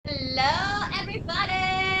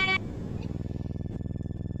everybody.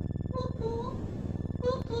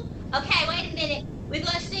 Okay, wait a minute. We're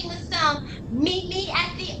gonna sing the song "Meet Me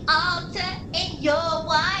at the Altar in Your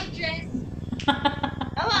White Dress."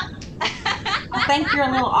 Come on. I think you're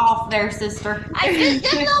a little off there, sister. I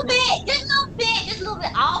just a little bit, just a little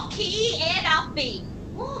bit off key and off beat.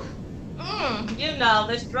 You know,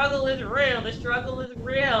 the struggle is real. The struggle is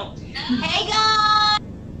real. Hey guys,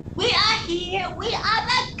 we are here. We are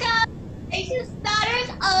the conversation starters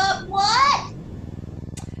of what?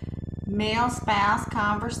 Male spouse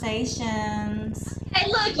conversations. Hey,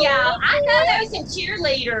 look, y'all. I know there was some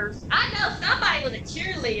cheerleaders. I know somebody was a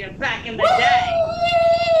cheerleader back in the day.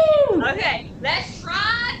 Woo! Okay, let's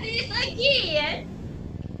try this again.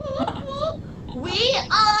 We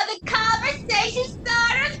are the conversation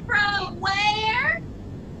starters from where?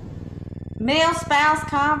 Male spouse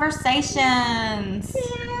conversations.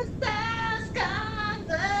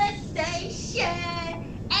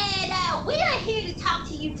 Conversation. And we are here to talk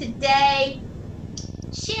to you today,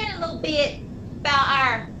 share a little bit about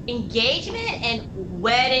our engagement and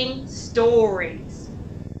wedding stories.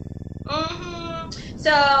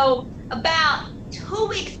 So about 2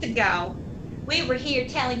 weeks ago, we were here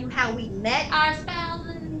telling you how we met our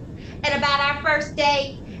spouses and about our first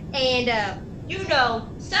date. And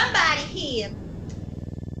somebody here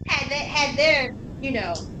had their,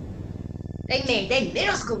 they made their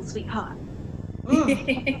middle school sweetheart.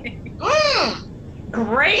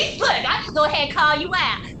 Grace, look, I just go ahead and call you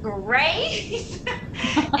out, Grace.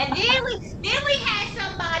 And then we had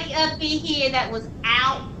somebody up in here that was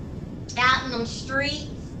out in the streets.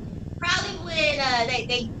 Probably when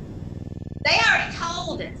they already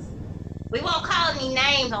told us. We won't call any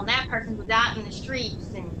names on that person who's out in the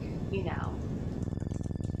streets and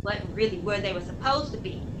wasn't really where they were supposed to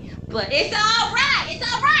be. But it's all right,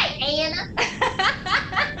 Anna.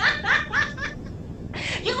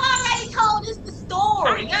 You already told us the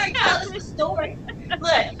story.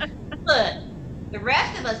 Look. The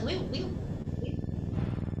rest of us, we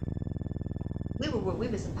were where we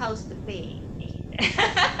were supposed to be.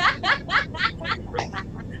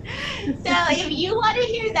 So if you want to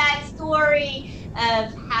hear that story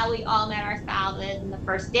of how we all met our spouses in the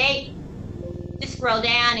first date, just scroll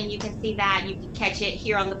down and you can see that. You can catch it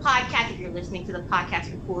here on the podcast if you're listening to the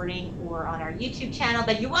podcast recording or on our YouTube channel.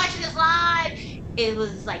 But if you're watching this live, it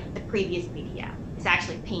was like the previous video. It's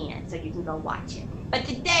actually pinned, so you can go watch it. But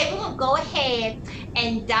today we're going to go ahead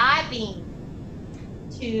and dive in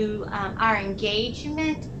to our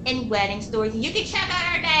engagement and wedding stories. You can check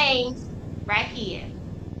out our names right here.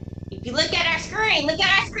 If you look at our screen,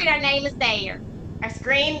 our name is there. Our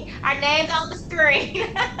name's on the screen.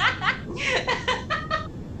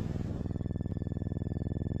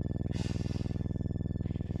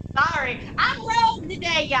 Sorry, I'm rogue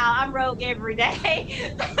today, y'all. I'm rogue every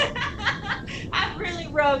day. I'm really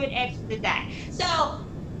rogue and extra today. So,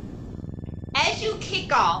 as you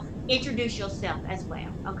kick off, introduce yourself as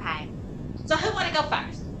well, okay? So, who want to go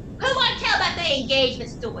first? Who want to tell about their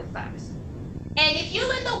engagement story first? And if you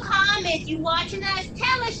in the comments, you watching us,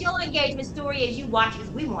 tell us your engagement story as you watch, because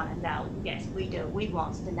we want to know. Yes, we do. We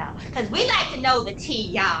want to know. Because we like to know the tea,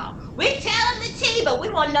 y'all. We tell them the tea, but we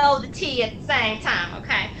want to know the tea at the same time,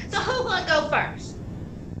 okay? So who want to go first?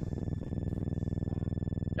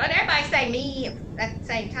 Don't everybody say me at the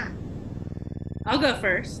same time. I'll go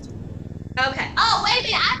first. Okay. Oh, wait a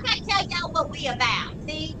minute. I've got to tell y'all what we about.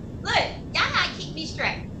 See? Look, y'all gotta keep me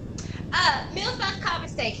straight. Male spouse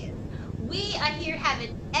conversations. We are here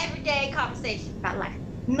having everyday conversations about life.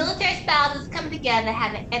 Military spouses coming together,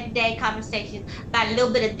 having everyday conversations about a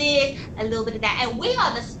little bit of this, a little bit of that. And we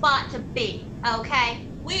are the spot to be, okay?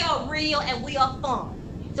 We are real and we are fun.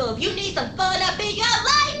 So if you need some fun up in your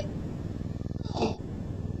life,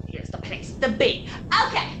 here's the place to be.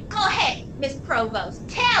 Okay, go ahead, Miss Provost.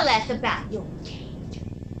 Tell us about your engagement.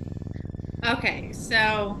 Okay,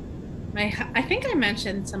 so I think I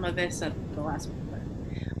mentioned some of this at the last one.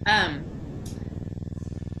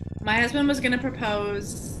 My husband was going to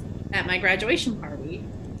propose at my graduation party.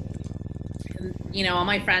 And, all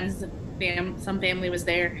my friends, some family was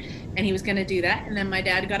there, and he was going to do that. And then my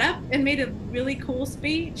dad got up and made a really cool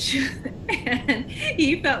speech, and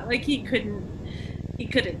he felt like he couldn't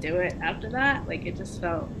do it after that. Like, it just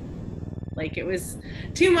felt like it was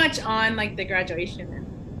too much on like the graduation and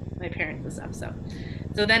my parents and stuff.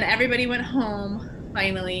 So then everybody went home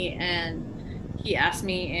finally, and he asked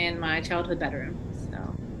me in my childhood bedroom.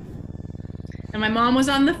 And my mom was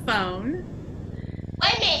on the phone.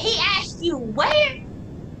 Wait a minute, he asked you where?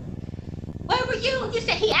 Where were you? You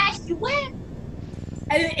said he asked you where?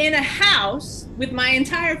 In a house with my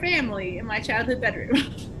entire family in my childhood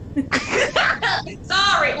bedroom.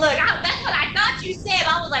 Sorry, look, that's what I thought you said.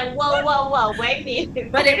 I was like, whoa, whoa, whoa, wait a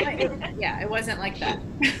minute. But it wasn't like that.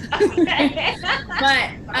 Okay.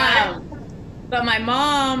 But my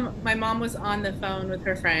mom was on the phone with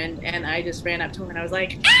her friend, and I just ran up to her and I was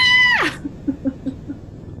like, ah!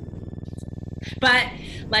 But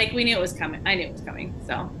like we knew it was coming. I knew it was coming,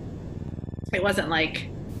 so it wasn't like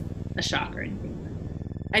a shock or anything.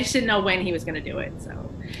 I just didn't know when he was going to do it. So,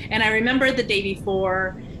 and I remember the day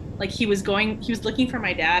before, like he was looking for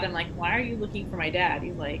my dad. I'm like, why are you looking for my dad?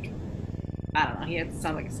 He's like, I don't know. He had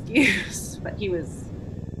some excuse, but he was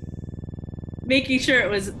making sure it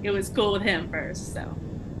was cool with him first. So,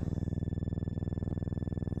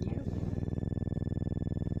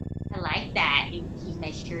 I like that. He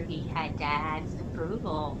made sure he had Dad's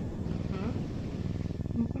approval.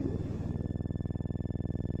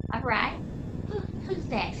 All right. Who's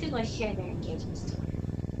next? Who's going to share their engagement story?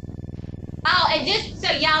 Oh, and just so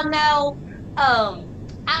y'all know, I don't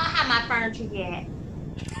have my furniture yet.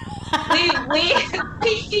 we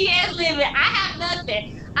PCS living. I have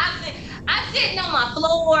nothing. I'm sitting on my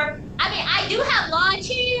floor. I mean, I do have lawn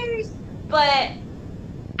chairs, but I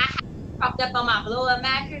have it propped up on my blow-up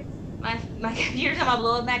mattress. My computer's on my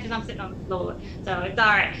blow-up mattress. I'm sitting on the floor, so it's all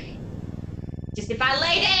right. Just if I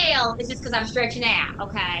lay down, it's just because I'm stretching out.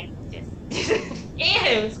 Okay, just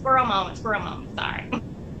ew, squirrel moment. Sorry.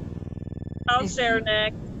 I'll share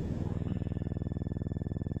next.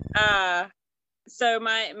 So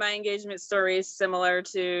my engagement story is similar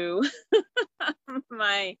to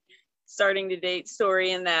my starting to date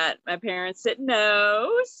story in that my parents said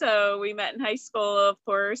no. So we met in high school, of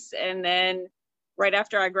course, and then right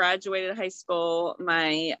after I graduated high school,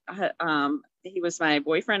 he was my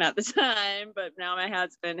boyfriend at the time, but now my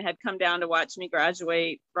husband had come down to watch me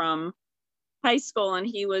graduate from high school, and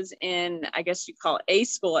he was in, I guess you call it A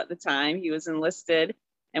school at the time. He was enlisted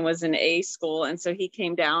and was in A school, and so he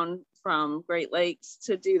came down from Great Lakes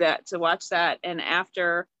to do that, to watch that. And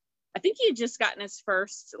after, I think he had just gotten his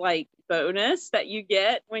first like bonus that you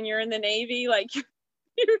get when you're in the Navy, like your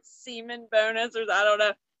seaman bonus, or I don't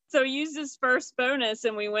know. So he used his first bonus,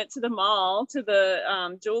 and we went to the mall, to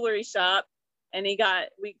the jewelry shop, and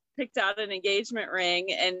we picked out an engagement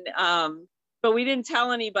ring, and but we didn't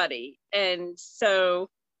tell anybody. And so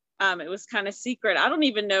it was kind of secret. I don't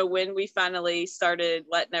even know when we finally started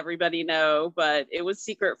letting everybody know, but it was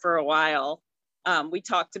secret for a while. We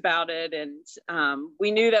talked about it, and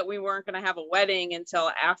we knew that we weren't going to have a wedding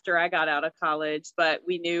until after I got out of college, but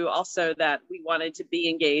we knew also that we wanted to be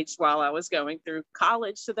engaged while I was going through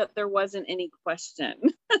college so that there wasn't any question.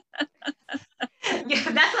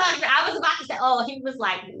 Yeah, that's what I was about to say. Oh, he was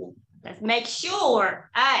like, let's make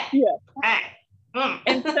sure. Hey, yeah. Hey.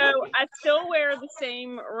 And so I still wear the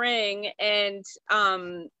same ring, and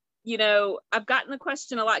you know, I've gotten the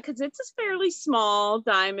question a lot because it's a fairly small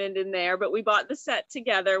diamond in there, but we bought the set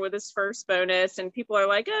together with his first bonus, and people are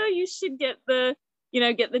like, oh, you should get the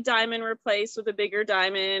diamond replaced with a bigger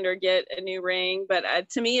diamond or get a new ring. But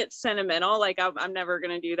to me, it's sentimental. Like I'm never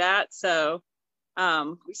going to do that. So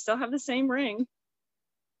we still have the same ring.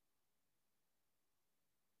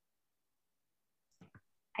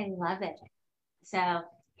 I love it. So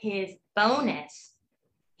his bonus,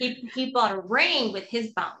 he bought a ring with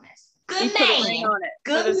his bonus. Good man.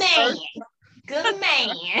 Good man. Good man.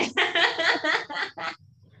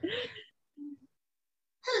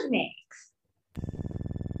 Who's next?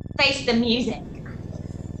 Face the music.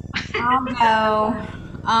 I'll go.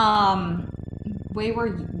 We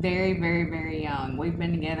were very, very, very young. We've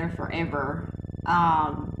been together forever.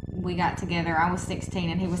 We got together. I was 16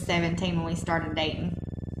 and he was 17 when we started dating.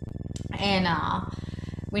 And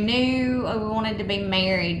we knew we wanted to be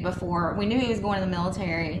married before. We knew he was going to the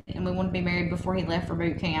military, and we wanted to be married before he left for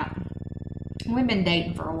boot camp. We've been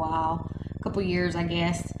dating for a while, a couple years, I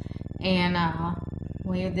guess. And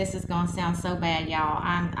this is gonna sound so bad, y'all.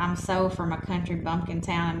 I'm so from a country bumpkin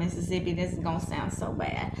town in Mississippi. This is gonna sound so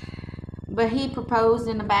bad. But he proposed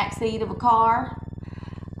in the back seat of a car.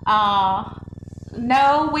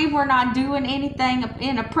 No, we were not doing anything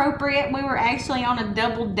inappropriate. We were actually on a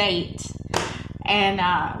double date. And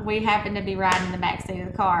we happened to be riding in the back seat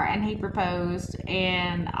of the car, and he proposed.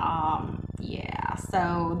 And yeah,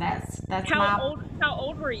 so that's How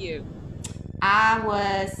old were you? I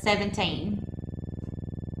was 17.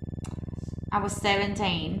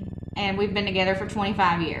 And we've been together for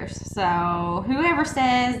 25 years. So whoever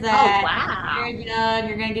says that you're young,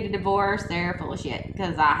 you're going to get a divorce, they're full of shit,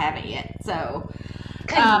 because I haven't yet. So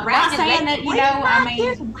not saying that, you know, I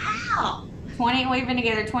mean, wow. We've been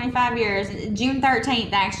together 25 years. June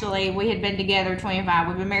 13th, actually, we had been together 25.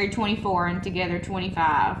 We've been married 24 and together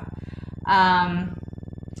 25.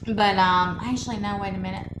 But actually no, wait a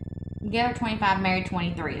minute. Together 25, married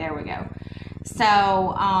 23. There we go.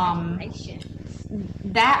 So Congratulations.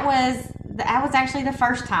 that was actually the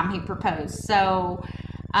first time he proposed. So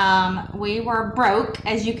we were broke,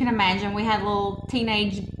 as you can imagine. We had little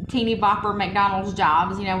teeny bopper McDonald's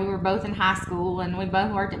jobs. You know, we were both in high school and we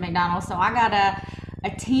both worked at McDonald's. So I got a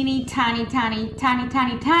teeny tiny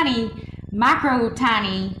micro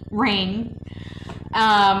tiny ring,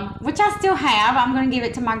 which I still have. I'm going to give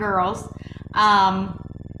it to my girls.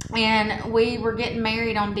 And we were getting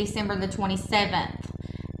married on December the 27th.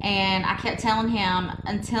 And I kept telling him,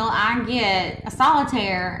 until I get a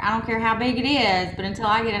solitaire, I don't care how big it is, but until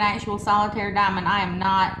I get an actual solitaire diamond, I am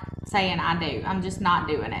not saying I do. I'm just not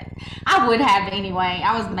doing it. I would have anyway.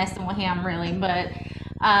 I was messing with him really, but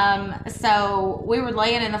so we were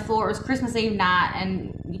laying in the floor. It was Christmas Eve night,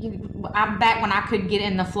 and I'm back when I could get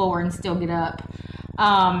in the floor and still get up.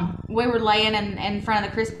 We were laying in front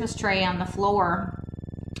of the Christmas tree on the floor.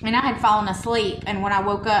 And I had fallen asleep, and when I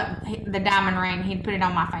woke up, the diamond ring, he'd put it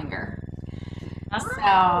on my finger.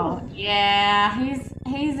 So yeah,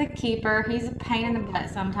 he's a keeper. He's a pain in the butt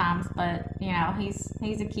sometimes, but you know,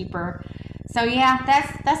 he's a keeper. So yeah,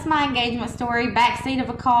 that's my engagement story. Backseat of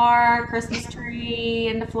a car, Christmas tree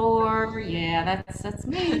in the floor. Yeah, that's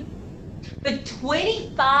me. But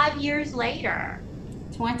 25 years later.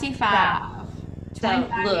 25. So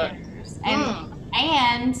 25 look. years.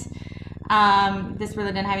 And this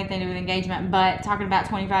really didn't have anything to do with engagement, but talking about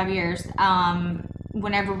 25 years,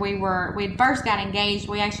 whenever we had first got engaged,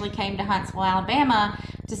 we actually came to Huntsville, Alabama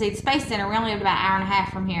to see the Space Center. We only lived about an hour and a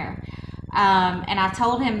half from here. And I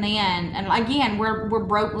told him then, and again, we're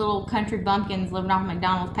broke little country bumpkins living off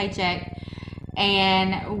McDonald's paycheck.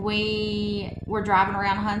 And we were driving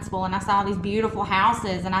around Huntsville, and I saw these beautiful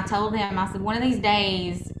houses. And I told him, I said, one of these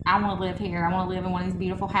days, I want to live here. I want to live in one of these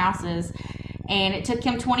beautiful houses. And it took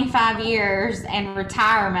him 25 years and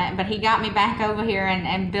retirement, but he got me back over here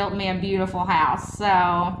and built me a beautiful house. So,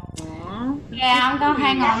 yeah, I'm going to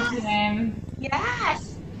hang on to him.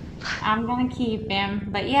 Yes. I'm going to keep him.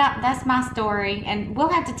 But, yeah, that's my story. And we'll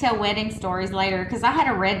have to tell wedding stories later because I had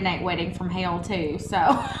a redneck wedding from hell, too. So.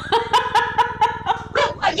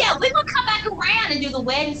 Yeah, we're going to come back around and do the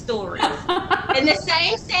wedding stories in the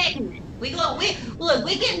same segment. We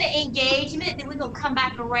getting the engagement, then we're gonna come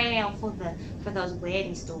back around for those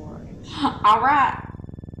wedding stories. All right.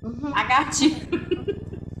 Mm-hmm. I got you.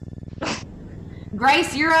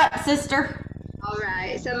 Grace, you're up, sister. All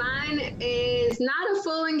right. So mine is not a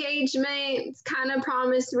full engagement. It's kind of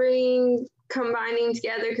promise ring combining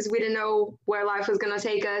together because we didn't know where life was going to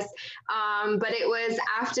take us. But it was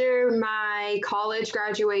after my college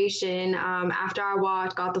graduation, after I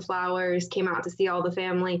walked, got the flowers, came out to see all the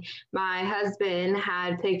family. My husband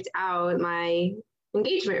had picked out my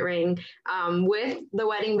engagement ring with the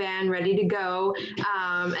wedding band ready to go.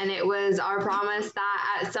 And it was our promise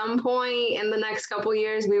that at some point in the next couple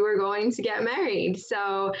years, we were going to get married.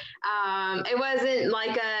 So it wasn't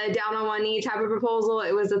like a down on one knee type of proposal.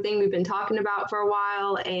 It was a thing we've been talking about for a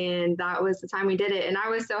while. And that was the time we did it. And I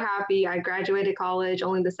was so happy. I graduated college,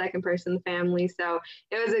 only the second person in the family. So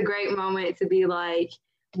it was a great moment to be like,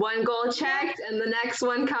 one goal checked and the next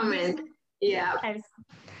one coming. Yeah.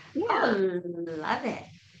 Yeah. Oh, love it.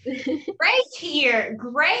 Grace here.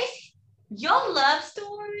 Grace, your love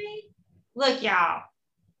story. Look, y'all,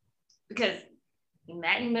 because you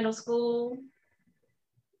met in middle school.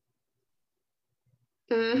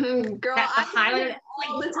 Mm-hmm. Girl, I do it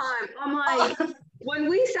all the time. I'm like, when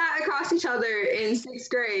we sat across each other in 6th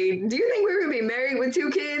grade, do you think we were going to be married with 2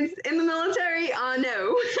 kids in the military?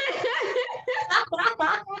 No.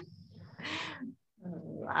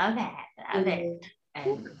 Love it. Love it.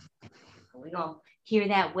 And we're going to hear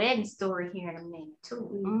that wedding story here in a minute,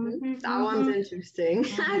 too. Mm-hmm. That one's interesting,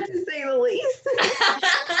 to say the least.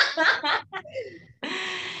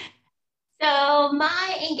 So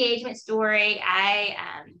my engagement story, I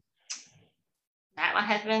met my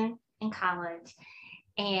husband in college,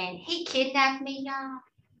 and he kidnapped me, y'all.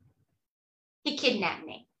 He kidnapped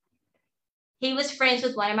me. He was friends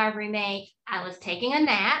with one of my roommates. I was taking a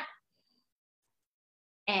nap.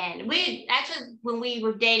 And we actually, when we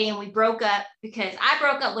were dating, we broke up because I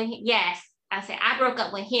broke up with him. Yes, I broke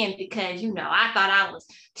up with him because, I thought I was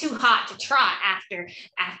too hot to trot after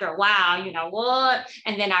a while, you know what?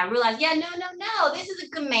 And then I realized, no, this is a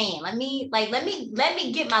good man. Let me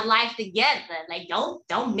get my life together. Like,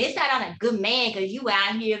 don't miss out on a good man because you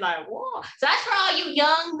out here like, whoa. So that's for all you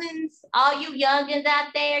youngins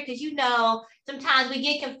out there, because sometimes we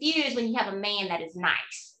get confused when you have a man that is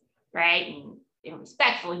nice, right? And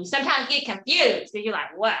respectful. You sometimes get confused because you're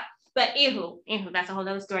like, wow. But anywho, that's a whole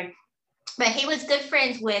other story. But he was good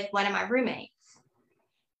friends with one of my roommates.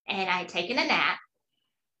 And I had taken a nap,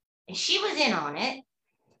 and she was in on it.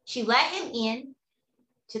 She let him in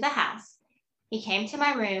to the house. He came to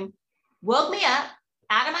my room, woke me up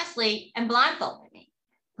out of my sleep, and blindfolded me,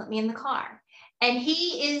 put me in the car. And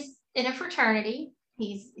he is in a fraternity.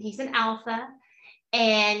 He's an alpha.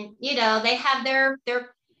 And, you know, they have their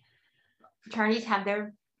fraternities have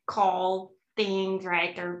their call things,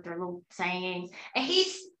 right? Their little sayings. And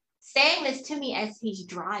he's saying this to me as he's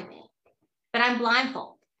driving, but I'm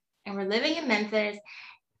blindfolded. And we're living in Memphis.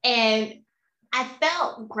 And I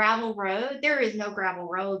felt gravel road. There is no gravel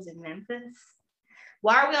roads in Memphis.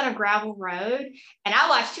 Why are we on a gravel road? And I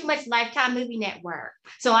watch too much Lifetime Movie Network.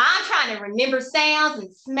 So I'm trying to remember sounds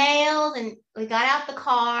and smells. And we got out the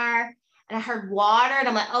car and I heard water. And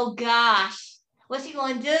I'm like, oh gosh, what's he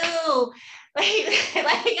going to do? Like I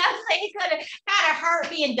was like, he's going to kind of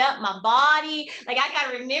hurt me and dump my body. Like I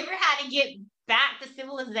got to remember how to get back to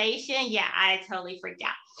civilization. Yeah, I totally freaked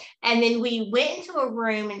out. And then we went into a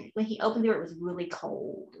room, and when he opened the door, it was really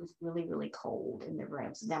cold. It was really, really cold in the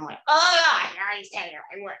room. So then I'm like, oh gosh,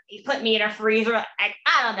 he put me in a freezer. I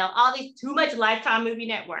don't know, all these too much Lifetime Movie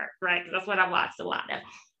Network, right? That's what I watched a lot of.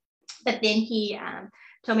 But then he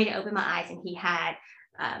told me to open my eyes, and he had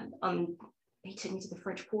he took me to the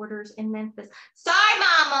French Quarters in Memphis. Sorry,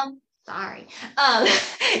 Mama. Sorry. Took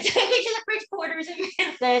me to the French Quarters in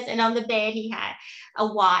Memphis, and on the bed he had a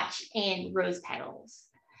watch and rose petals.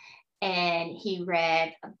 And he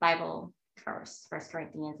read a Bible verse, 1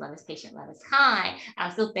 Corinthians, love is patient, love is kind. I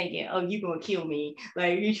was still thinking, oh, you're going to kill me.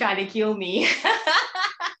 Like, you trying to kill me.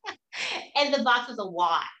 And the box was a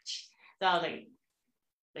watch. So I was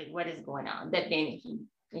like, what is going on? But then he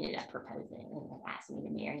ended up proposing and asked me to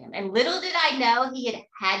marry him. And little did I know he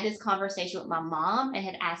had this conversation with my mom and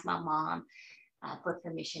had asked my mom for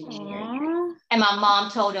permission to marry him. And my mom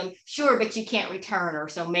told him, sure, but you can't return her.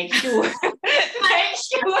 So make sure,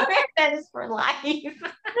 that is for life.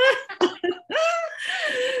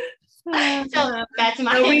 So that's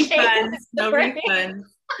my no refunds. No refunds.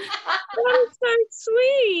 That's so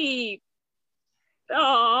sweet.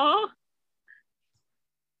 Aww.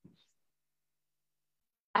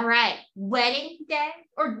 All right, wedding day.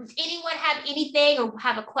 Or does anyone have anything or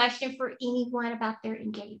have a question for anyone about their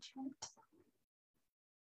engagement?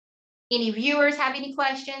 Any viewers have any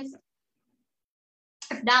questions?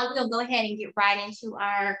 If not, we'll go ahead and get right into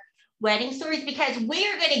our wedding stories, because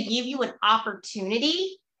we're going to give you an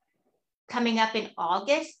opportunity coming up in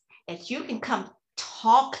August that you can come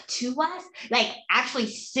talk to us, like actually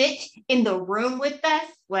sit in the room with us,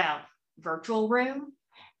 well, virtual room,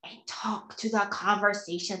 and talk to the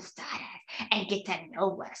conversation status and get to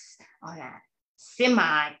know us on a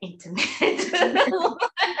semi-intimate level.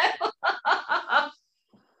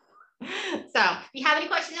 So if you have any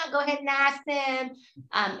questions, go ahead and ask them.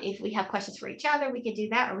 If we have questions for each other, we can do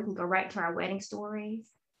that, or we can go right to our wedding stories.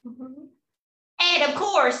 Mm-hmm. And of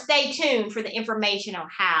course, stay tuned for the information on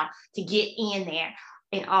how to get in there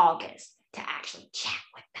in August to actually chat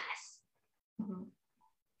with us. Mm-hmm.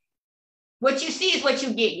 What you see is what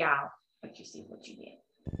you get, y'all. What you see is what you get.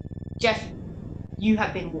 Just, you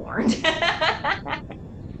have been warned.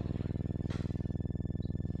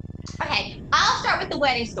 Okay, I'll start with the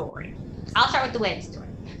wedding story.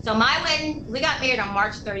 So my wedding, we got married on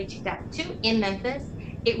March 30, 2002 in Memphis.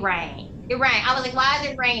 It rained. I was like, why is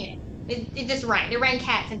it raining? It just rained. It rained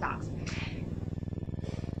cats and dogs.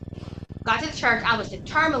 Got to the church. I was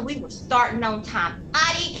determined we were starting on time.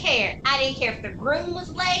 I didn't care. I didn't care if the groom was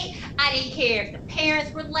late. I didn't care if the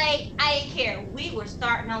parents were late. I didn't care. We were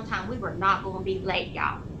starting on time. We were not going to be late,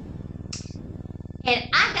 y'all. And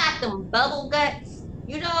I got them bubble guts,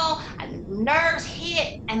 you know, nerves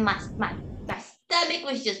hit, and my stomach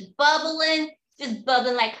was just bubbling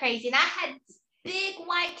like crazy. And I had this big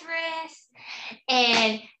white dress,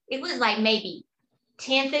 and it was like maybe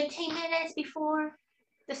 10, 15 minutes before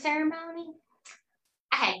the ceremony.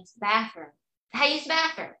 I had to use the bathroom.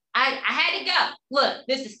 I had to go. Look,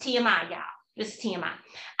 this is TMI, y'all. I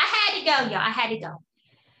had to go, y'all. I had to go.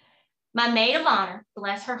 My maid of honor,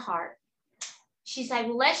 bless her heart, she's like,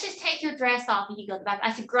 well, let's just take your dress off and you go to the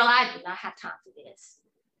bathroom. I said, girl, I do not have time for this.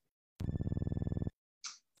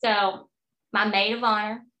 So my maid of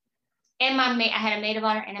honor and I had a maid of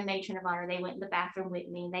honor and a matron of honor. They went in the bathroom with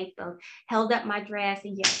me, and they both held up my dress,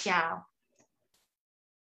 and yes, y'all,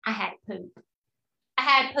 I had poop.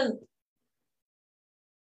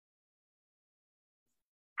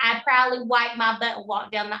 I proudly wiped my butt and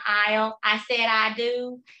walked down the aisle. I said I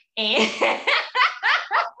do. And but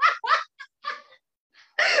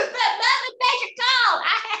Mother Nature called.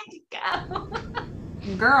 I had to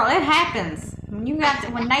go. Girl, it happens.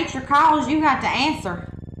 When nature calls, you got to answer.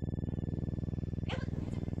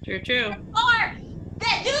 True. Or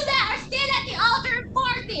that do that or stand at the altar and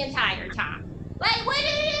fart the entire time. Like, what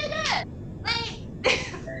did you do?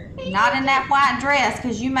 Like, Not in that white dress,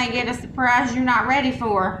 because you may get a surprise you're not ready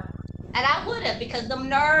for. and I would have, because the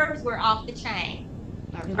nerves were off the chain.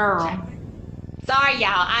 Girl. Sorry,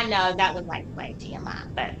 y'all. I know that was like way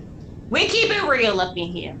TMI, but we keep it real up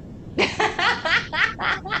in here. That's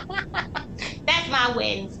my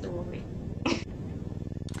wedding story.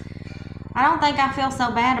 I don't think I feel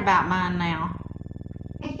so bad about mine now.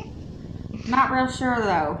 Not real sure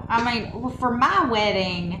though. I mean, for my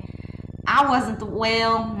wedding, I wasn't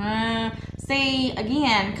see,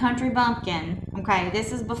 again, country bumpkin. Okay,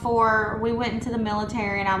 this is before we went into the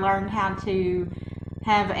military and I learned how to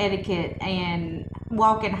have etiquette and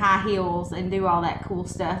walk in high heels and do all that cool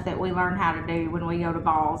stuff that we learn how to do when we go to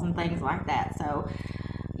balls and things like that. So,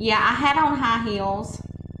 yeah, I had on high heels.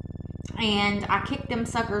 And I kicked them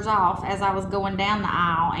suckers off as I was going down the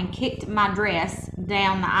aisle and kicked my dress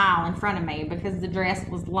down the aisle in front of me because the dress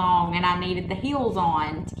was long and I needed the heels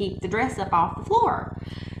on to keep the dress up off the floor.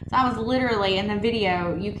 So I was literally, in the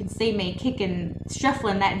video, you can see me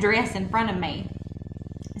shuffling that dress in front of me.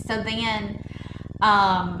 So then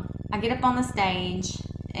I get up on the stage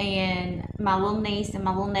and my little niece and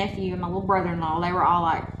my little nephew and my little brother-in-law, they were all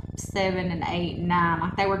like 7 and 8 and 9,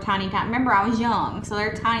 like they were tiny. Remember, I was young, so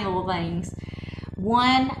they're tiny little things.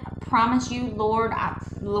 One, promise you, Lord,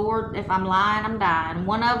 if I'm lying, I'm dying.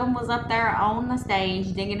 One of them was up there on the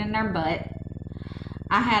stage digging in their butt.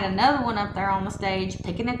 I had another one up there on the stage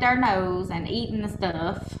picking at their nose and eating the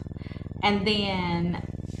stuff. And then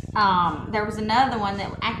there was another one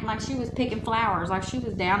that acted like she was picking flowers, like she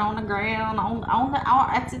was down on the ground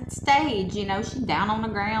at the stage, you know, she's down on the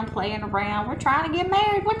ground playing around. We're trying to get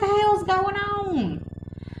married. What the hell's going on?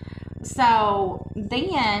 So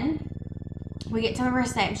then we get to the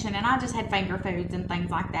reception and I just had finger foods and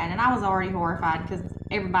things like that, and I was already horrified because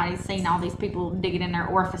everybody's seen all these people digging in their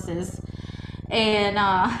orifices. And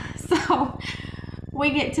so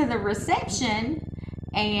we get to the reception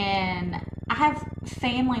and I have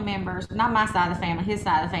family members, not my side of the family, his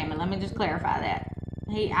side of the family. Let me just clarify that.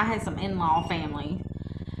 I had some in-law family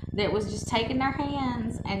that was just taking their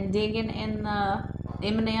hands and digging in the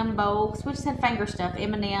M&M bowls. We just had finger stuff,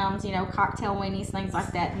 M&Ms, you know, cocktail weenies, things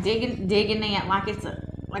like that. Digging in like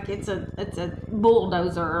it's a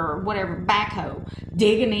bulldozer or whatever, backhoe.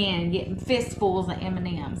 Digging in, getting fistfuls of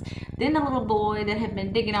M&Ms. Then the little boy that had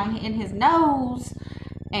been digging in his nose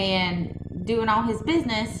and doing all his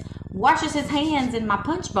business washes his hands in my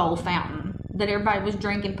punch bowl fountain that everybody was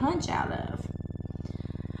drinking punch out of.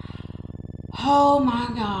 Oh my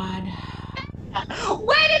God.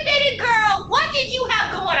 Wait a minute, girl. What did you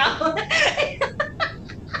have going on?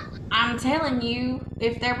 I'm telling you,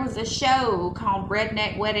 if there was a show called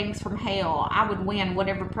Redneck Weddings from Hell, I would win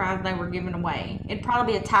whatever prize they were giving away. It'd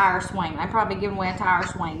probably be a tire swing. They'd probably give away a tire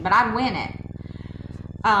swing, but I'd win it.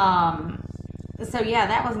 So yeah,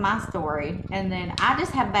 that was my story. And then I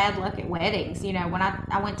just have bad luck at weddings. You know, when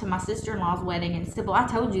I went to my sister-in-law's wedding in Sybil, I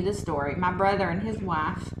told you this story. My brother and his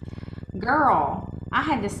wife. Girl, I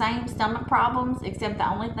had the same stomach problems, except the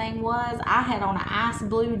only thing was I had on an ice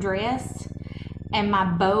blue dress and my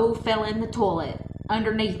bow fell in the toilet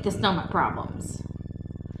underneath the stomach problems.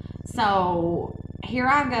 So here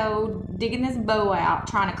I go digging this bow out,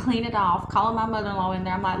 trying to clean it off, calling my mother-in-law in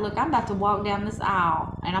there. I'm like, look, I'm about to walk down this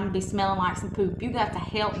aisle and I'm gonna be smelling like some poop. You got to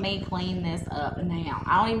help me clean this up now.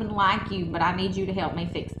 I don't even like you, but I need you to help me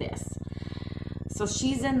fix this. So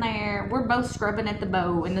she's in there. We're both scrubbing at the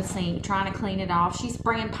bow in the sink, trying to clean it off. She's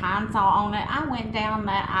spraying Pine Sol on it. I went down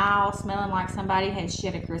that aisle smelling like somebody had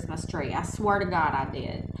shit a Christmas tree. I swear to God I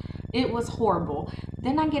did. It was horrible.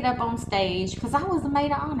 Then I get up on stage because I was the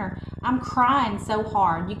maid of honor. I'm crying so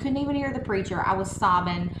hard. You couldn't even hear the preacher. I was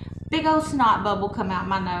sobbing. Big old snot bubble come out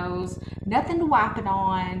my nose. Nothing to wipe it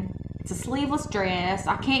on. It's a sleeveless dress.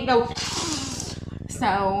 I can't go.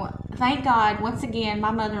 So thank God, once again, my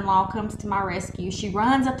mother-in-law comes to my rescue. She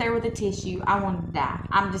runs up there with a tissue. I wanted to die.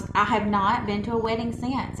 I have not been to a wedding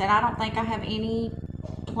since, and I don't think I have any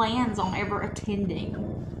plans on ever attending.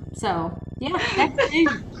 So yeah, that's you.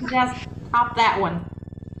 You guys top that one.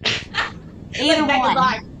 Either one.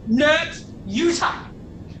 Like, next, Utah.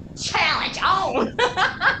 Challenge on.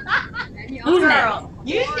 Girl,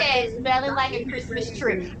 you said smelling like a Christmas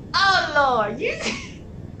tree. Oh Lord, you.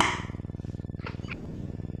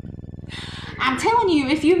 I'm telling you,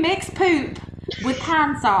 if you mix poop with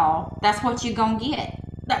Pine Sol, that's what you're gonna get.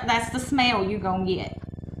 That's the smell you're gonna get.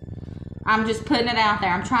 I'm just putting it out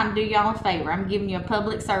there. I'm trying to do y'all a favor. I'm giving you a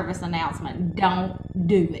public service announcement. Don't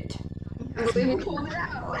do it. I believe you pulled it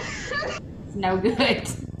out. It's no good.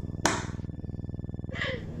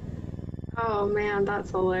 Oh man,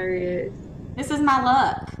 that's hilarious. This is my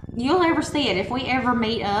luck. You'll ever see it. If we ever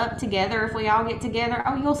meet up together, if we all get together,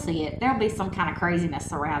 oh, you'll see it. There'll be some kind of craziness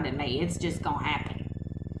surrounding me. It's just gonna happen.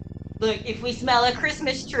 Look, if we smell a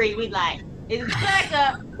Christmas tree, we like, it's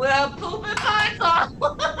Becca with her pooping pants on.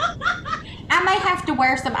 I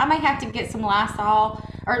may have to get some Lysol,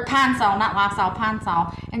 or Pine Sol, not Lysol, Pine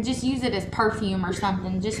Sol, and just use it as perfume or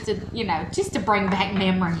something, just to bring back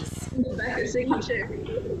memories. Becca's signature.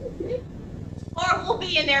 Or we'll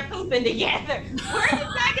be in there pooping together. Where did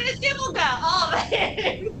Becca and Sybil go? Oh,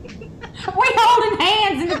 man. We holding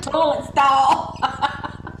hands in the toilet stall.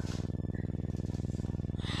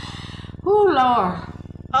 Oh, Lord.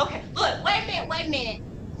 Okay, look, wait a minute.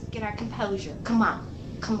 Let's get our composure. Come on.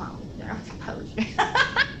 Get our composure.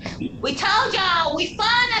 We told y'all we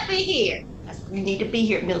fun up in here. We need to be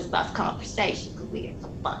here at Millspouse Conversation because we are so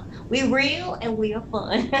fun. We real and we are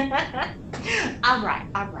fun. All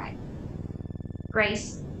right.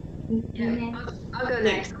 Grace. Yeah, I'll go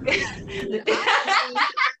next. My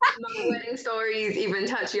wedding stories even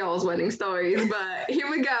touch y'all's wedding stories, but here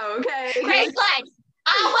we go, okay? Grace, like,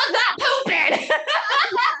 I was not pooping.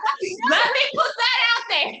 Let me put that out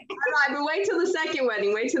there. All right, but wait till the second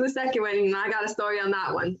wedding, and I got a story on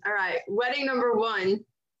that one. All right, wedding number 1,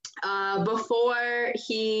 before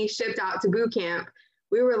he shipped out to boot camp,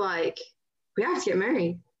 we were like, we have to get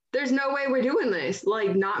married. There's no way we're doing this,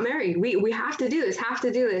 like not married. We have to do this,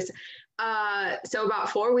 So about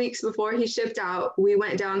 4 weeks before he shipped out, we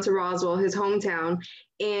went down to Roswell, his hometown,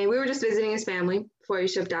 and we were just visiting his family before he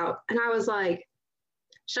shipped out. And I was like,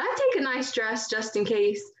 should I take a nice dress just in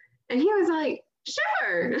case? And he was like,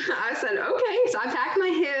 sure. I said, okay. So I packed my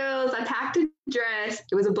heels, I packed a dress.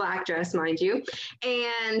 It was a black dress, mind you.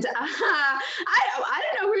 And I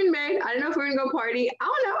didn't know if we were getting married. I didn't know if we were gonna go party. I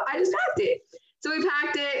don't know. I just packed it. So we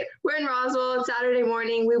packed it. We're in Roswell. It's Saturday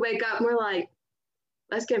morning. We wake up and we're like,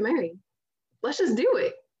 let's get married. Let's just do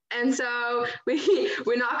it. And so we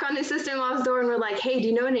knock on his sister-in-law's door and we're like, hey, do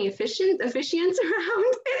you know any officiants around? It's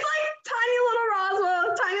like tiny little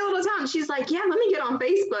Roswell, tiny little town. She's like, yeah, let me get on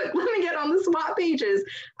Facebook. Let me get on the SWAT pages.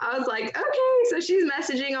 I was like, okay. So she's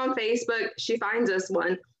messaging on Facebook. She finds us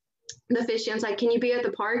one. The officiant's like, can you be at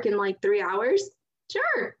the park in like 3 hours?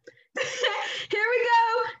 Sure. Here we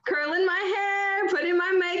go, curling my hair, putting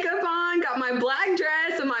my makeup on, got my black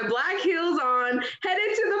dress and my black heels on,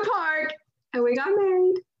 headed to the park, and we got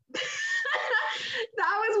married.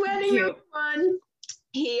 That was wedding number 1.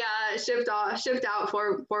 He shipped out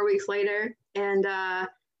 4 weeks later and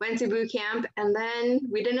went to boot camp, and then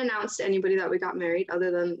we didn't announce to anybody that we got married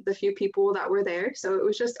other than the few people that were there. So it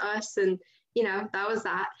was just us, and that was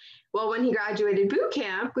that. Well, when he graduated boot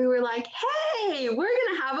camp, we were like, hey, we're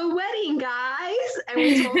going to have a wedding, guys. And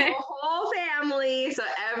we told the whole family. So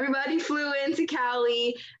everybody flew into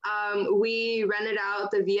Cali. We rented out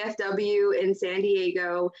the VFW in San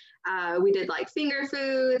Diego. We did like finger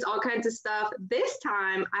foods, all kinds of stuff. This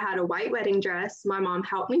time I had a white wedding dress. My mom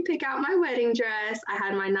helped me pick out my wedding dress. I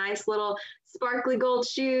had my nice little sparkly gold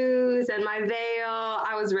shoes and my veil.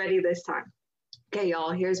 I was ready this time. Okay,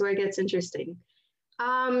 y'all, here's where it gets interesting.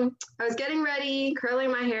 I was getting ready, curling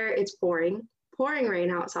my hair. It's pouring rain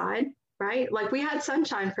outside, right? Like we had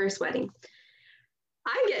sunshine first wedding.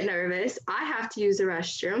 I get nervous. I have to use the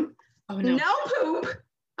restroom. Oh, no. No poop.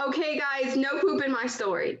 Okay, guys, no poop in my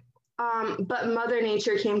story. But Mother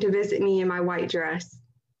Nature came to visit me in my white dress.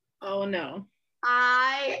 Oh, no.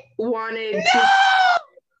 I wanted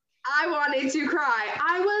to cry.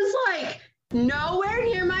 I was like, nowhere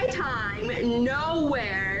near my time,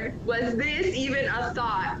 nowhere was this even a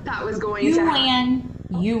thought that was going to happen.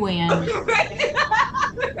 You win.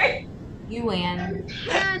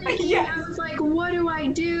 Panicking. I was like, what do I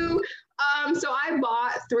do? So I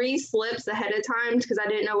bought 3 slips ahead of time because I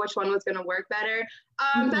didn't know which one was going to work better.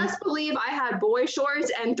 Best believe I had boy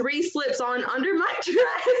shorts and 3 slips on under my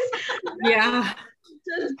dress. Yeah.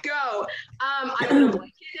 Just go. I put a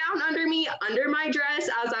blanket down under me, under my dress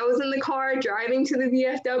as I was in the car driving to the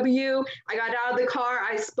VFW. I got out of the car,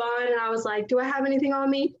 I spun, and I was like, do I have anything on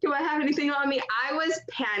me? I was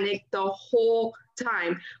panicked the whole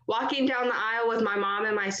time. Walking down the aisle with my mom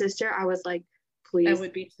and my sister, I was like, please. I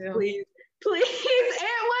would be too. Please.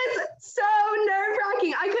 It was so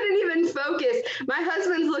nerve-wracking. I couldn't even focus. My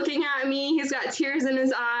husband's looking at me. He's got tears in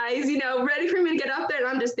his eyes, ready for me to get up there. And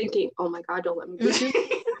I'm just thinking, oh my God, don't let me do this.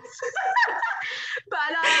 But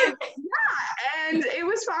yeah, and it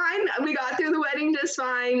was fine. We got through the wedding just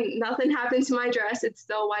fine. Nothing happened to my dress. It's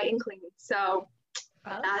still white and clean. So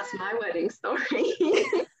that's my wedding story. He's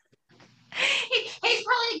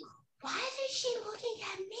probably, why isn't she looking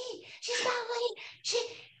at me? She's not looking.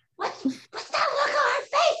 What's that look on her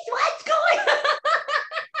face? What's going on?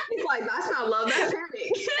 He's like, that's not love, that's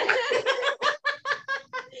panic.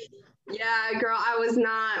 Yeah, girl, I was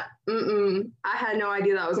not. I had no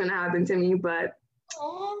idea that was gonna happen to me, but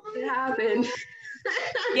it happened.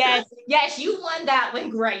 Yes, you won that one.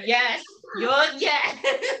 Great. Yes, yes.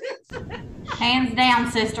 Hands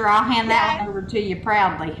down, sister. I'll hand that one over to you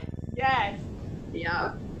proudly. Yes.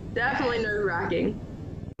 Yeah, definitely nerve-wracking.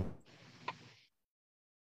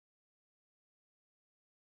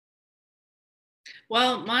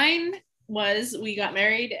 Well, mine was we got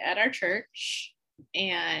married at our church,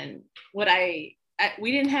 and we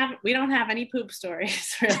don't have any poop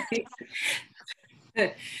stories really.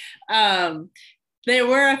 There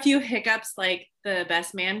were a few hiccups, like the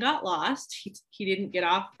best man got lost. He didn't get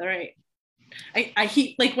off the right.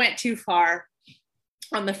 He like went too far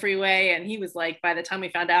on the freeway, and he was like, by the time we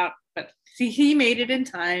found out, but he made it in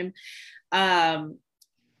time.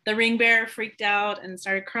 The ring bearer freaked out and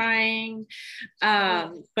started crying.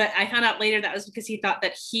 But I found out later that was because he thought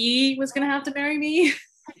that he was going to have to marry me.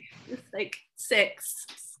 He was like 6.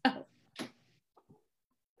 So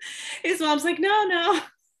his mom's like, no,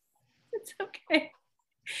 it's okay.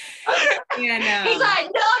 And, he's like,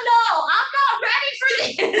 no, I'm not ready for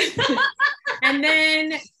this. And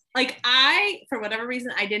then like for whatever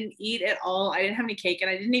reason, I didn't eat at all. I didn't have any cake, and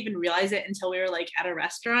I didn't even realize it until we were like at a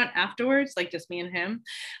restaurant afterwards, like just me and him.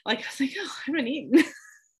 Like I was like, oh, I haven't eaten.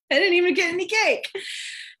 I didn't even get any cake.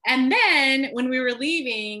 And then when we were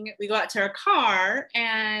leaving, we got to our car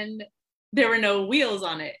and there were no wheels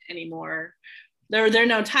on it anymore. There were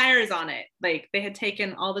no tires on it. Like they had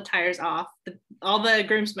taken all the tires off. All the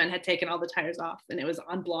groomsmen had taken all the tires off, and it was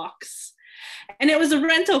on blocks. And it was a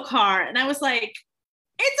rental car. And I was like,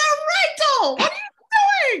 it's a rental. What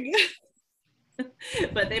are you doing?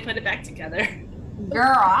 But they put it back together.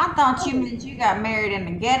 Girl, I thought you meant you got married in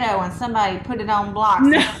the ghetto and somebody put it on blocks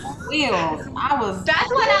No. and wheels.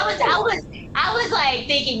 That's what I was like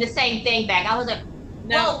thinking the same thing back. I was like,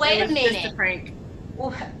 No, whoa, wait it a was minute. just a prank.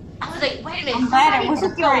 Well, I was like, wait a minute. I'm glad it was a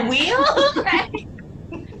took your prank. wheel?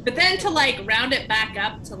 But then to like round it back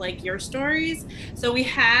up to like your stories, so we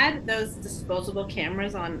had those disposable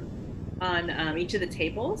cameras on each of the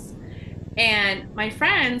tables, and my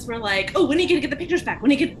friends were like, oh, when are you gonna get the pictures back?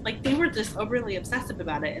 When are you get, like, they were just overly obsessive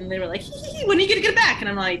about it, and they were like, when are you gonna get it back? And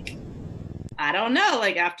I'm like, I don't know,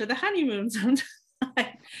 like after the honeymoon sometime.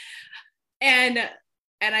 and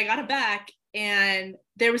I got it back, and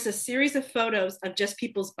there was a series of photos of just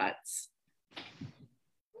people's butts.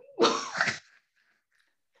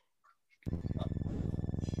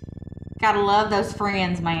 Gotta love those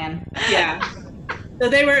friends, man. Yeah. So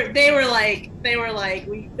they were like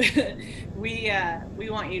we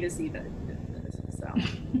want you to see this. So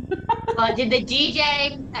Well, did the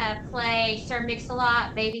DJ play Sir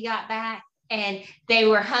Mix-a-Lot, Baby Got Back? And they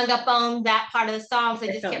were hung up on that part of the song, so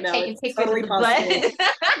they just kept taking pictures totally of the butt.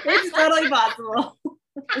 It's totally possible.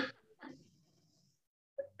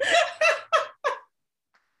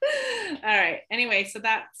 All right. Anyway, so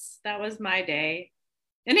that was my day.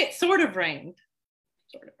 And it sort of rained.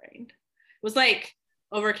 It was like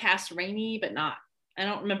overcast, rainy, but not. I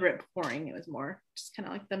don't remember it pouring. It was more just kind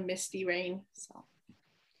of like the misty rain. So.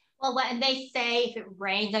 Well, and they say if it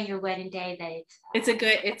rains on your wedding day, that it's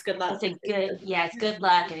good luck. It's good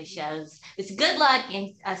luck, and it shows it's good luck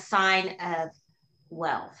and a sign of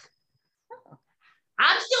wealth.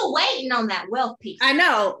 I'm still waiting on that wealth piece. I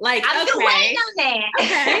know, like I'm still waiting on that.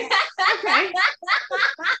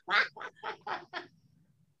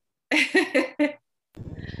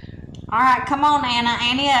 All right, come on,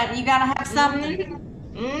 Anna, you gotta have something.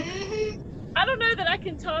 I don't know that I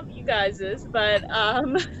can top you guys's, but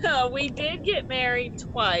we did get married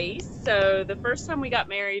twice. So the first time we got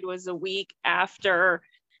married was a week after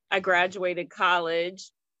I graduated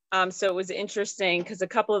college. So it was interesting because a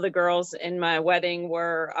couple of the girls in my wedding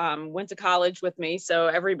went to college with me. So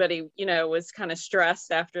everybody, was kind of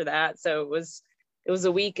stressed after that. So it was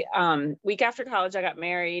a week after college I got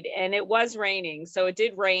married, and it was raining. So it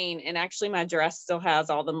did rain, and actually my dress still has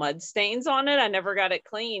all the mud stains on it. I never got it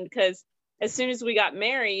cleaned because as soon as we got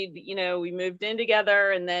married, we moved in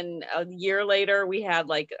together, and then a year later we had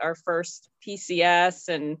like our first PCS,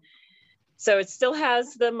 and so it still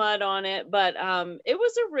has the mud on it, but it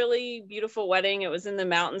was a really beautiful wedding. It was in the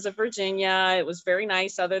mountains of Virginia. It was very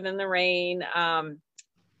nice other than the rain.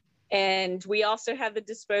 And we also had the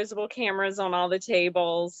disposable cameras on all the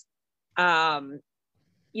tables. A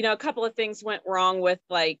couple of things went wrong with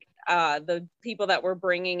like the people that were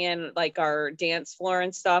bringing in like our dance floor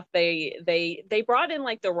and stuff, they brought in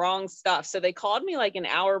like the wrong stuff. So they called me like an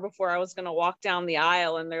hour before I was going to walk down the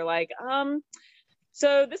aisle, and they're like,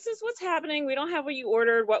 so this is what's happening. We don't have what you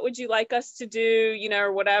ordered. What would you like us to do? You know,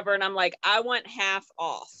 or whatever. And I'm like, I want half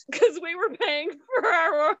off, because we were paying for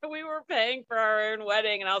our own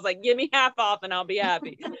wedding. And I was like, give me half off and I'll be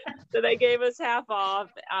happy. So they gave us half off.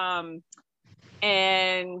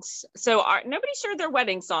 And so nobody shared their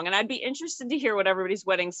wedding song, and I'd be interested to hear what everybody's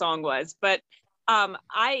wedding song was. But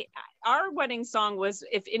our wedding song was,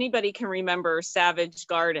 if anybody can remember, Savage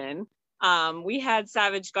Garden. We had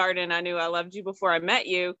Savage Garden, I Knew I Loved You Before I Met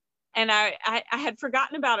You. And I had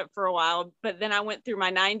forgotten about it for a while, but then I went through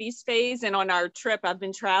my 90s phase, and on our trip, I've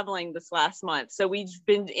been traveling this last month. So we've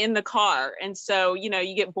been in the car. And so, you know,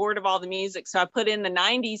 you get bored of all the music. So I put in the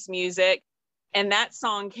 90s music, and that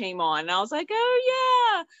song came on, and I was like, oh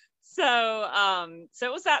yeah. So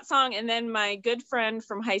it was that song. And then my good friend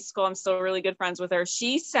from high school, I'm still really good friends with her,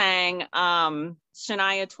 she sang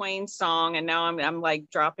Shania Twain's song, and now I'm like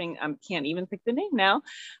dropping, I can't even pick the name now.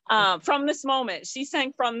 From This Moment. She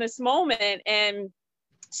sang From This Moment, and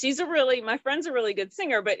my friend's a really good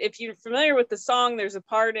singer, but if you're familiar with the song, there's a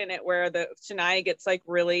part in it where the Shania gets like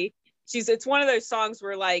really, it's one of those songs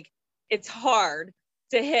where like it's hard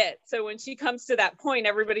to hit. So when she comes to that point,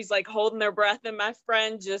 everybody's like holding their breath, and my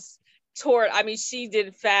friend just tore it. I mean, she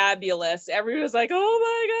did fabulous. Everybody was like, oh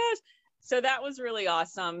my gosh. So that was really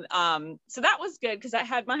awesome. So that was good, because I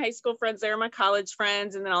had my high school friends there, my college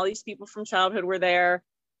friends, and then all these people from childhood were there.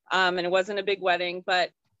 And it wasn't a big wedding,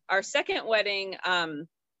 but our second wedding,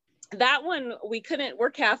 that one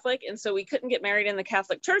we're Catholic, and so we couldn't get married in the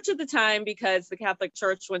Catholic Church at the time, because the Catholic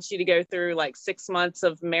Church wants you to go through like 6 months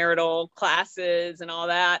of marital classes and all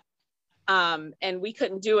that. And we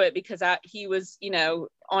couldn't do it because he was, you know,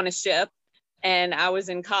 on a ship, and I was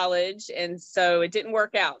in college, and so it didn't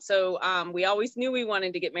work out. So we always knew we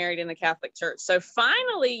wanted to get married in the Catholic Church. So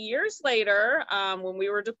finally, years later, when we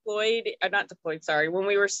were when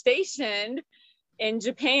we were stationed in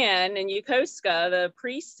Japan, in Yokosuka, the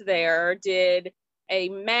priest there did a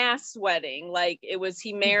mass wedding. Like it was,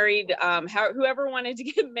 he married, whoever wanted to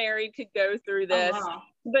get married could go through this. Oh, wow.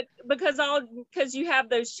 But because you have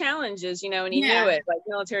those challenges, you know, and he knew it, like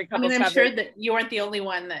military couples. I mean, I'm sure that you weren't the only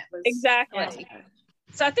one that was. Exactly.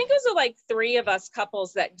 So I think it was like 3 of us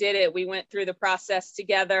couples that did it. We went through the process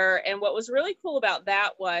together. And what was really cool about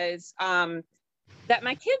that was, that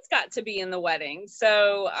my kids got to be in the wedding.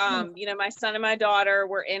 So, you know, my son and my daughter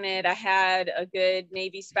were in it. I had a good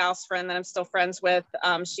Navy spouse friend that I'm still friends with.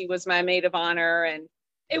 She was my maid of honor, and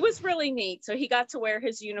it was really neat. So he got to wear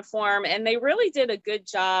his uniform, and they really did a good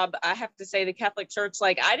job. I have to say, the Catholic Church,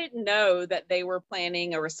 like, I didn't know that they were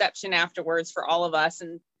planning a reception afterwards for all of us.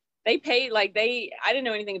 And they paid, like I didn't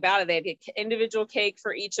know anything about it. They had an individual cake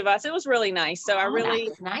for each of us. It was really nice. So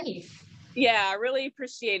that's nice. Yeah, I really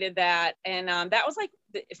appreciated that. And that was like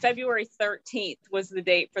February 13th was the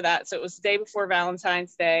date for that. So it was the day before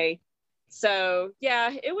Valentine's Day. So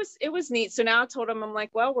yeah, it was neat. So now I told him, I'm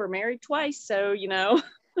like, well, we're married twice. So, you know,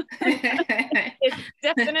 it's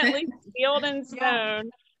definitely sealed in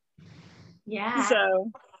stone. Yeah.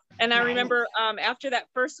 So, and I remember after that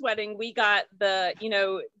first wedding, we got the, you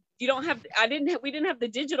know, we didn't have the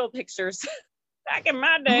digital pictures. Back in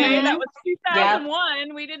my day, that was 2001.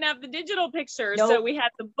 Yep. We didn't have the digital pictures, so we had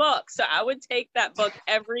the book. So I would take that book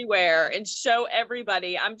everywhere and show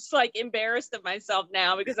everybody. I'm just like embarrassed of myself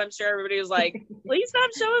now, because I'm sure everybody was like, please stop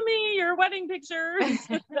showing me your wedding pictures.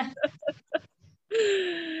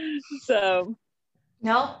 So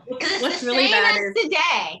no, what's really bad is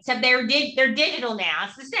today. So they're digital now.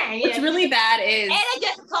 It's the same. What's really bad is Anna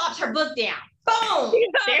just plopped her book down. Boom!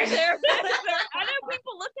 Yeah, there. I know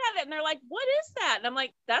people look at it and they're like, what is that? And I'm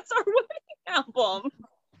like, that's our wedding album.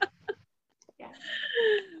 Yeah.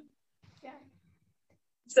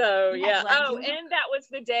 So yeah. Oh, and that was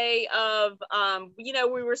the day of you know,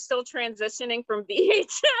 we were still transitioning from VHS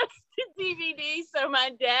to DVD. So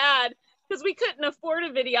my dad, because we couldn't afford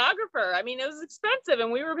a videographer. I mean, it was expensive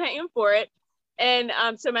and we were paying for it. And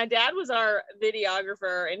so my dad was our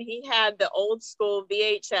videographer, and he had the old school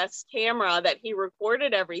VHS camera that he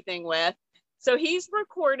recorded everything with. So he's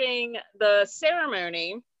recording the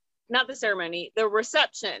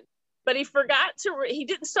reception, but he forgot he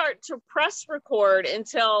didn't start to press record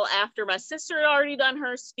until after my sister had already done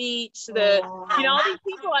her speech. You know, all these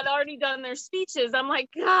people had already done their speeches. I'm like,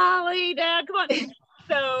 golly, Dad, come on.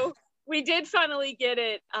 So we did finally get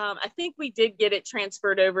it. I think we did get it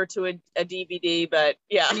transferred over to a DVD, but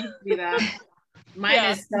yeah. I need to do that.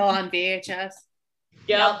 Mine is still on VHS.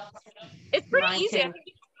 Yep. It's pretty easy. Too. I think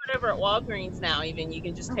you can over at Walgreens now. Even you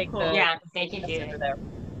can just take cool. the Yeah, they can do it. there.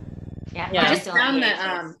 Yeah, Yeah. I mine's just still on found VHS.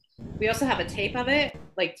 that we also have a tape of it,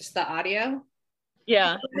 like just the audio.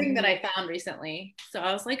 Yeah, Thing that I found recently. So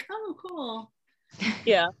I was like, oh, cool.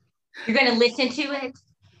 yeah. You're gonna listen to it.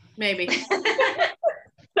 Maybe.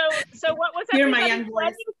 So what was Hear my everybody's young voice.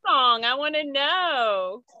 wedding song? I want to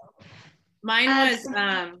know. Mine was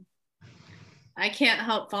I Can't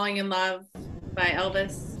Help Falling in Love by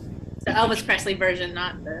Elvis. The Elvis Presley version,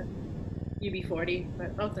 not the UB40,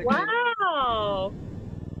 but both are good. Wow.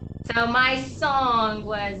 So my song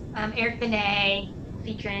was Eric Benet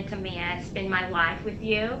featuring Command, Spend My Life With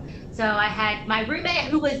You. So I had my roommate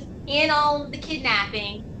who was in on the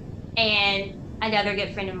kidnapping and another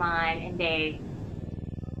good friend of mine, and they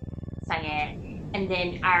sang it. And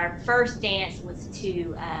then our first dance was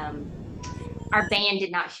to, our band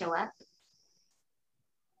did not show up.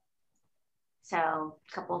 So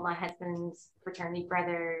a couple of my husband's fraternity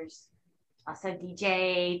brothers also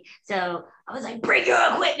DJ'd. So I was like, bring your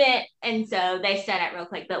equipment. And so they set up real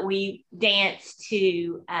quick, but we danced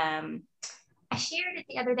to, I shared it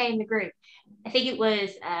the other day in the group. I think it was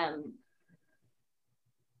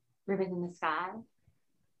Ribbons in the Sky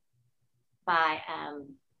by,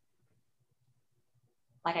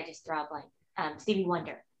 like I just threw a blank, Stevie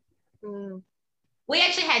Wonder. Mm. We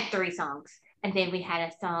actually had 3 songs. And then we had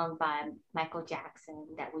a song by Michael Jackson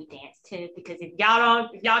that we danced to, because if y'all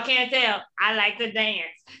can't tell, I like to dance.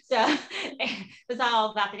 So it was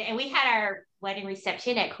all about the, and we had our wedding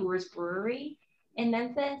reception at Coors Brewery in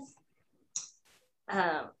Memphis.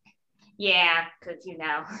 Yeah, because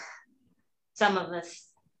some of us,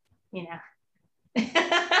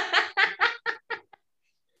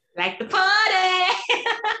 like the party.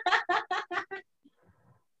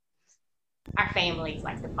 Our families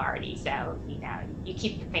like to party, so you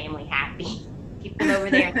keep the family happy. Keep them over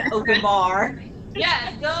there at the open bar.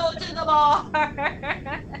 Yes, go to the bar.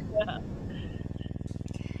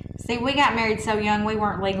 See, we got married so young, we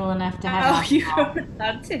weren't legal enough to have. Oh, you would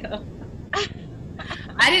love to.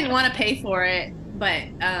 I didn't want to pay for it, but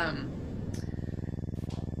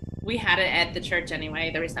we had it at the church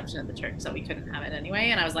anyway, the reception at the church, so we couldn't have it anyway.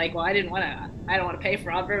 And I was like, well, I don't want to pay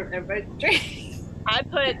for everybody's drink. I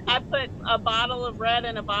put a bottle of red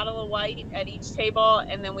and a bottle of white at each table,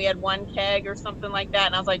 and then we had 1 keg or something like that.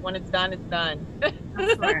 And I was like, when it's done, it's done.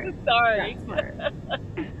 That's smart. Sorry. That's smart.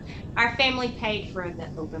 Our family paid for the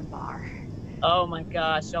open bar. Oh my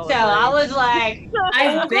gosh. So I was like,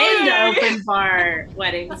 I've been to open bar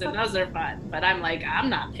weddings, and those are fun. But I'm like,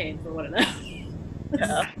 I'm not paying for one of those.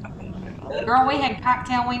 Yeah. Girl, we had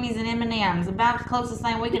cocktail weenies and M&Ms. About the closest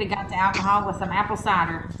thing we could have got to alcohol with some apple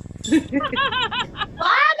cider. why am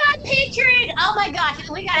I picturing? Oh my gosh,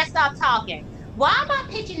 we gotta stop talking. Why am I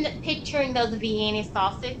picturing those Vienna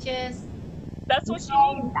sausages? That's what you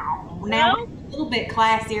mean. Now, we're a little bit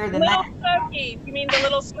classier than Little that. Smokies. You mean the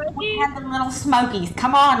little We Smokies? had the little Smokies.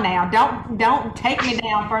 Come on now. Don't take me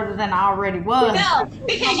down further than I already was. No,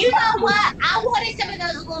 because you know what? I wanted some of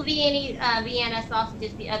those little Vienna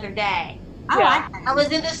sausages the other day. I Yeah. like that. I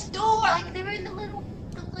was in the store, like they were in the little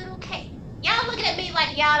cake. Y'all looking at me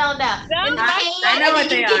like y'all don't know. No, In the I can, know and what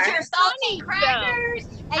then you they get are. your salty crackers,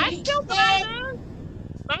 and I you still get buy those.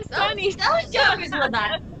 My son eats. those jokers will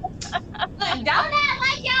not. Look, don't act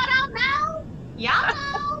like y'all don't know. Y'all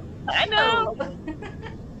know. I know.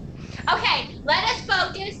 Okay, let us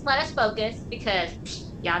focus, because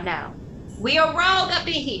y'all know we are wrong up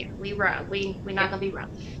in here. We're not gonna be wrong.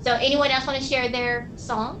 So anyone else want to share their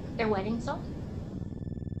wedding song?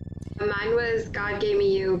 Mine was God Gave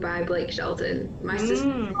Me You by Blake Shelton. My sister,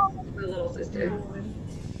 my little sister.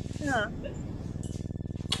 Yeah.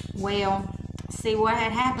 Well, see, what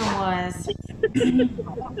had happened was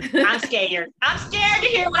I'm scared. I'm scared to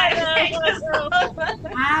hear what I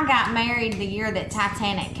I got married the year that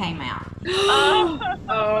Titanic came out.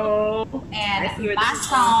 Oh. I see And what my this is.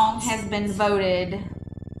 song has been voted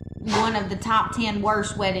one of the top 10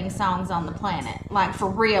 worst wedding songs on the planet. Like, for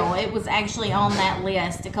real. It was actually on that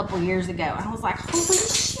list a couple years ago. I was like, holy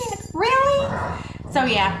shit, really? So,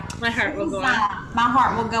 yeah. My heart will go on. My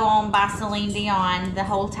Heart Will Go On by Celine Dion, the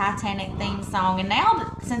whole Titanic theme song. And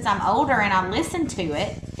now, since I'm older and I listen to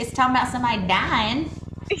it, it's talking about somebody dying.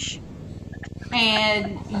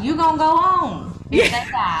 And you gonna go on if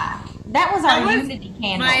they die. That was our That was unity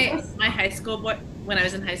candle. My high school boy, when I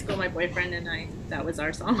was in high school, my boyfriend and I, that was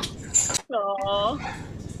our song. Aw.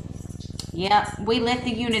 Yep, we lit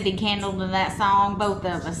the unity candle to that song, both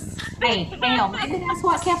of us. Hey, hell, maybe that's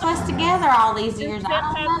what kept us together all these This years. ship I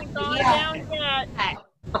hasn't don't know. gone Yeah. down yet.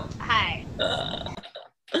 Hi.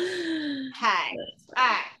 All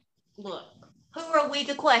right. Look, who are we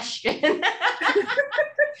to question?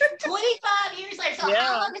 So Yeah.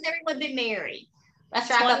 how long has everyone been married? Let's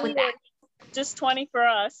wrap up with that. Just 20 for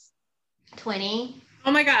us. 20,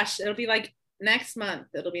 Oh my gosh, it'll be like next month.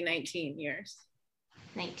 It'll be 19 years.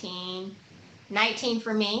 19, 19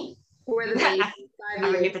 for me. For the baby. 5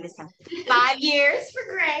 I'll years. remember this time. 5 years for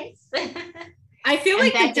Grace. I feel And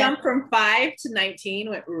like the Becca. jump from 5 to 19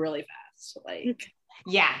 went really fast. Like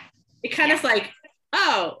Yeah. it kind of like,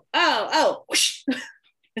 oh, whoosh.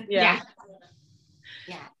 Yeah.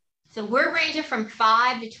 Yeah. So we're ranging from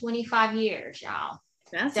 5 to 25 years, y'all.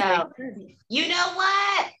 That's So- big. You know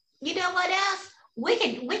what? You know what else? We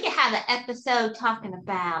could have an episode talking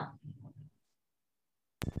about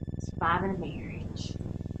surviving a marriage.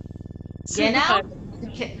 You know?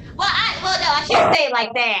 Well, no, I shouldn't say it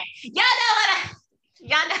like that. Y'all know what?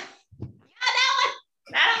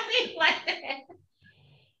 I don't mean like that.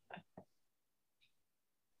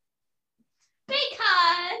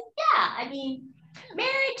 Because, yeah, I mean,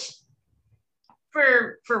 marriage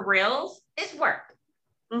for reals is work.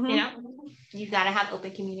 Mhm. You know, you got to have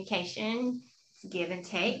open communication, give and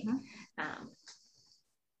take.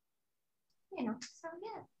 You know, so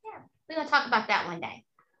yeah, we're gonna talk about that one day.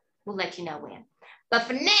 We'll let you know when. But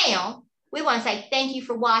for now, we want to say thank you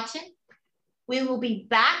for watching. We will be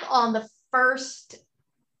back on the first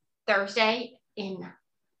Thursday in.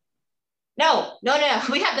 No. We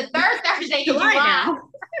have the third Thursday in July July. now.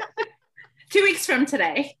 2 weeks from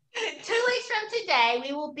today. 2 weeks from today,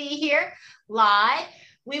 we will be here live.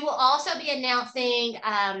 We will also be announcing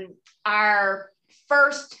our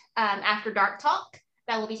first After Dark talk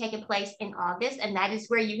that will be taking place in August. And that is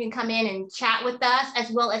where you can come in and chat with us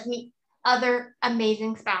as well as meet other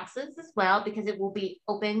amazing spouses as well, because it will be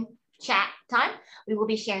open chat time. We will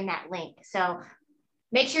be sharing that link. So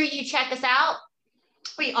make sure you check us out.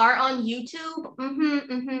 We are on YouTube.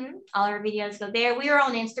 All our videos go there. We are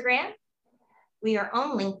on Instagram. We are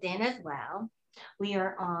on LinkedIn as well. We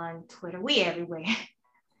are on Twitter. We everywhere.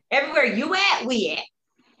 Everywhere you at, we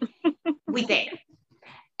at. We there.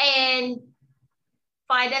 And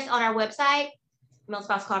find us on our website,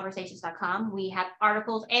 millspouseconversations.com. We have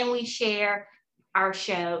articles and we share our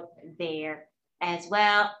show there as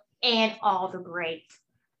well, and all the great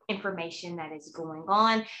information that is going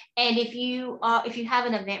on. And if you have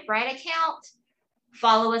an Eventbrite account,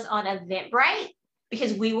 follow us on Eventbrite,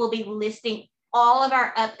 because we will be listing all of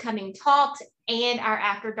our upcoming talks and our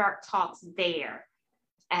After Dark talks there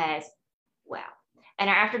as well. And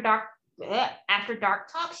our After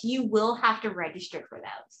Dark talks, you will have to register for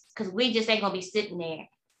those, because we just ain't gonna be sitting there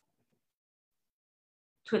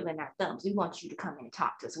twiddling our thumbs. We want you to come in and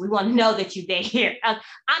talk to us. We want to know that you're there.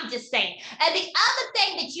 I'm just saying. And the other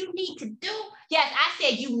thing that you need to do, yes, I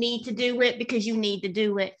said you need to do it because you need to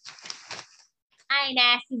do it. I ain't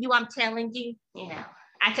asking you, I'm telling you. You know,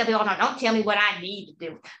 I tell people, don't tell me what I need to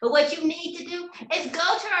do. But what you need to do is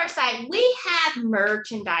go to our site. We have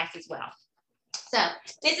merchandise as well. So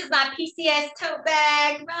this is my PCS tote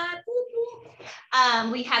bag.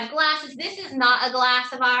 We have glasses. This is not a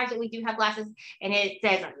glass of ours, but we do have glasses, and it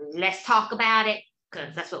says, let's talk about it,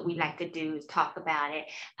 because that's what we like to do, is talk about it.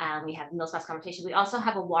 We have Mill Spouse Conversations. We also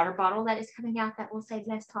have a water bottle that is coming out that will say,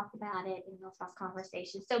 let's talk about it in Mill Spouse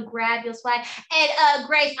Conversations. So grab your swag. And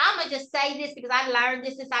Grace, I'm going to just say this because I learned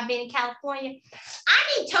this since I've been in California.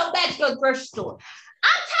 I need tote bags to go to the grocery store. I'm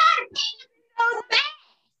tired of getting those bags.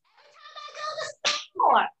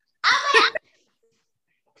 More.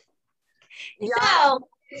 So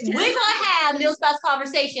we're gonna have Mill Spouse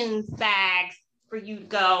Conversations bags for you to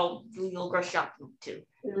go do your grocery shopping too.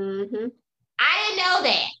 I didn't know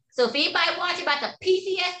that. So if anybody wants about the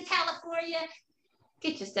PCS in California,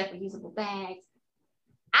 get yourself reusable bags.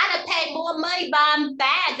 I done paid more money buying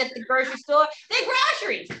bags at the grocery store than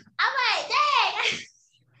groceries. I'm like, dang.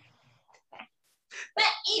 But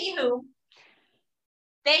anywho,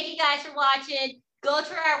 thank you guys for watching. Go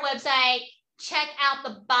to our website, check out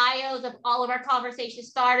the bios of all of our conversation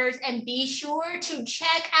starters, and be sure to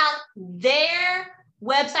check out their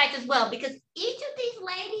websites as well, because each of these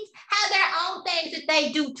ladies have their own things that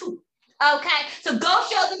they do too. Okay, so go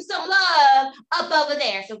show them some love up over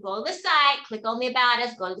there. So go to the site, click on the About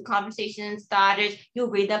Us, go to the conversation starters,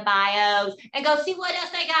 you'll read the bios, and go see what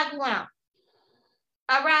else they got going on.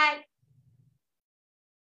 All right?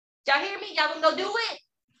 Y'all hear me? Y'all gonna go do it?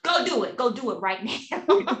 Go do it. Go do it right now.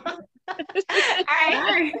 All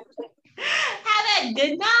right. Have a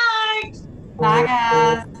good night. Bye,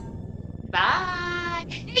 guys. Bye.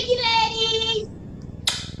 Thank you, ladies.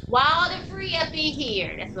 Wild and free up in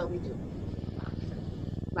here. That's what we do.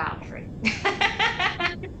 Wild and free.